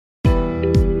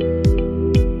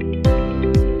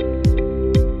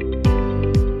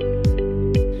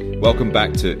Welcome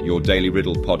back to your Daily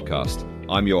Riddle podcast.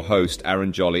 I'm your host,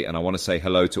 Aaron Jolly, and I want to say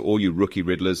hello to all you rookie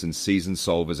riddlers and seasoned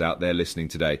solvers out there listening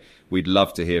today. We'd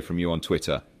love to hear from you on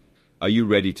Twitter. Are you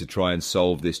ready to try and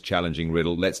solve this challenging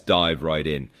riddle? Let's dive right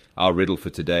in. Our riddle for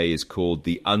today is called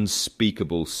the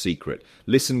Unspeakable Secret.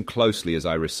 Listen closely as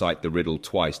I recite the riddle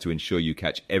twice to ensure you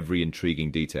catch every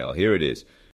intriguing detail. Here it is.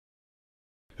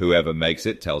 Whoever makes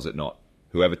it tells it not.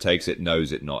 Whoever takes it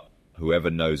knows it not.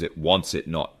 Whoever knows it wants it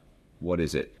not. What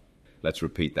is it? Let's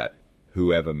repeat that.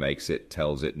 Whoever makes it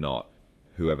tells it not.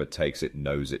 Whoever takes it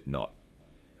knows it not.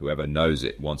 Whoever knows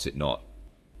it wants it not.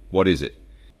 What is it?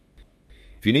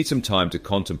 If you need some time to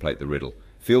contemplate the riddle,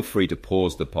 feel free to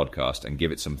pause the podcast and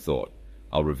give it some thought.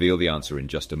 I'll reveal the answer in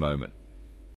just a moment.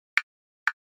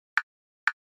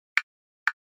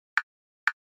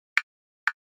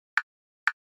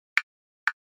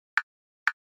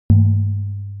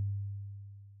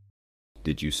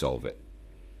 Did you solve it?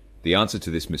 The answer to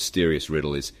this mysterious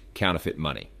riddle is counterfeit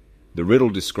money. The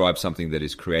riddle describes something that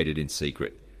is created in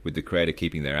secret, with the creator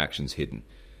keeping their actions hidden.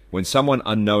 When someone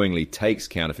unknowingly takes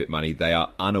counterfeit money, they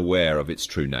are unaware of its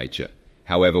true nature.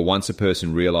 However, once a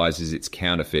person realizes it's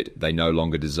counterfeit, they no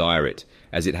longer desire it,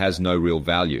 as it has no real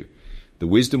value. The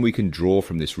wisdom we can draw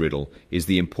from this riddle is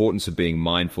the importance of being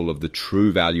mindful of the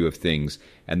true value of things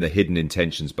and the hidden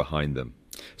intentions behind them.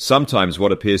 Sometimes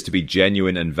what appears to be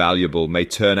genuine and valuable may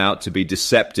turn out to be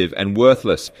deceptive and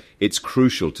worthless. It's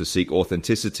crucial to seek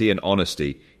authenticity and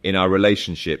honesty in our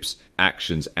relationships,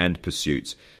 actions, and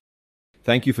pursuits.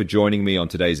 Thank you for joining me on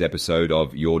today's episode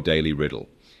of Your Daily Riddle.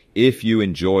 If you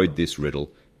enjoyed this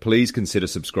riddle, please consider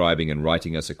subscribing and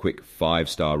writing us a quick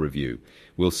 5-star review.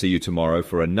 We'll see you tomorrow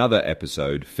for another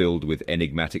episode filled with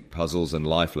enigmatic puzzles and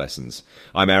life lessons.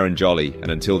 I'm Aaron Jolly, and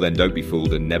until then, don't be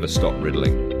fooled and never stop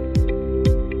riddling.